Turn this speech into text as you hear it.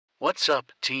What's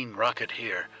up, Team Rocket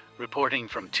here, reporting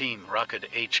from Team Rocket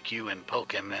HQ in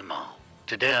PokeMMO.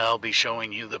 Today I'll be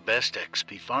showing you the best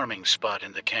XP farming spot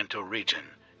in the Kanto region.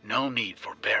 No need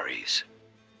for berries.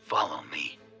 Follow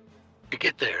me. To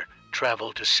get there,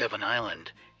 travel to 7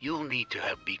 Island. You'll need to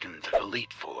have beacons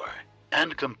Elite 4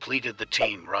 and completed the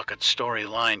Team Rocket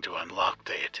storyline to unlock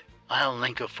it. I'll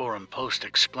link a forum post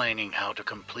explaining how to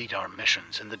complete our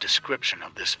missions in the description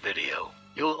of this video.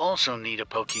 You'll also need a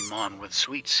Pokemon with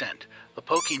Sweet Scent, a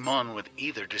Pokemon with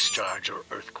either Discharge or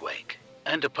Earthquake,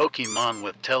 and a Pokemon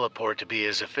with Teleport to be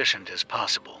as efficient as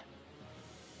possible.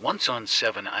 Once on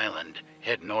 7 Island,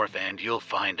 head north and you'll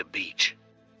find a beach.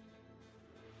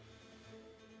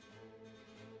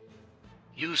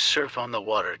 Use Surf on the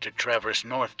water to traverse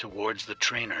north towards the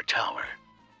Trainer Tower.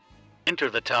 Enter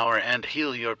the tower and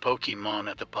heal your Pokemon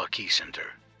at the Poke Center.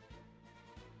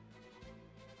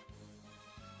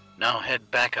 Now head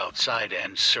back outside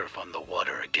and surf on the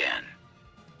water again.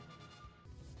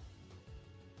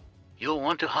 You'll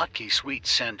want to hotkey Sweet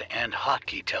Scent and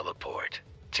hotkey Teleport.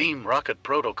 Team Rocket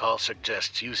Protocol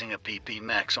suggests using a PP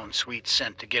max on Sweet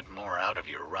Scent to get more out of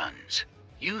your runs.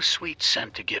 Use Sweet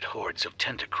Scent to get hordes of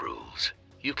Tentacruels.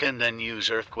 You can then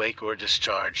use Earthquake or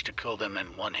Discharge to kill them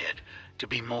in one hit to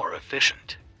be more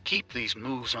efficient. Keep these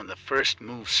moves on the first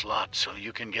move slot so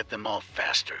you can get them all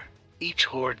faster. Each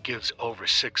horde gives over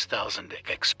 6,000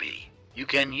 XP. You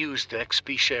can use the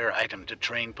XP share item to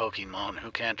train Pokemon who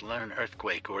can't learn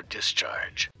Earthquake or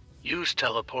Discharge. Use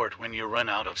Teleport when you run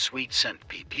out of Sweet Scent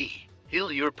PP.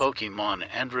 Heal your Pokemon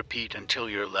and repeat until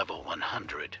you're level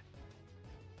 100.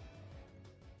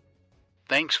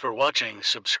 Thanks for watching.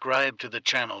 Subscribe to the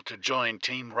channel to join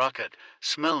Team Rocket.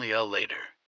 Smell ya later.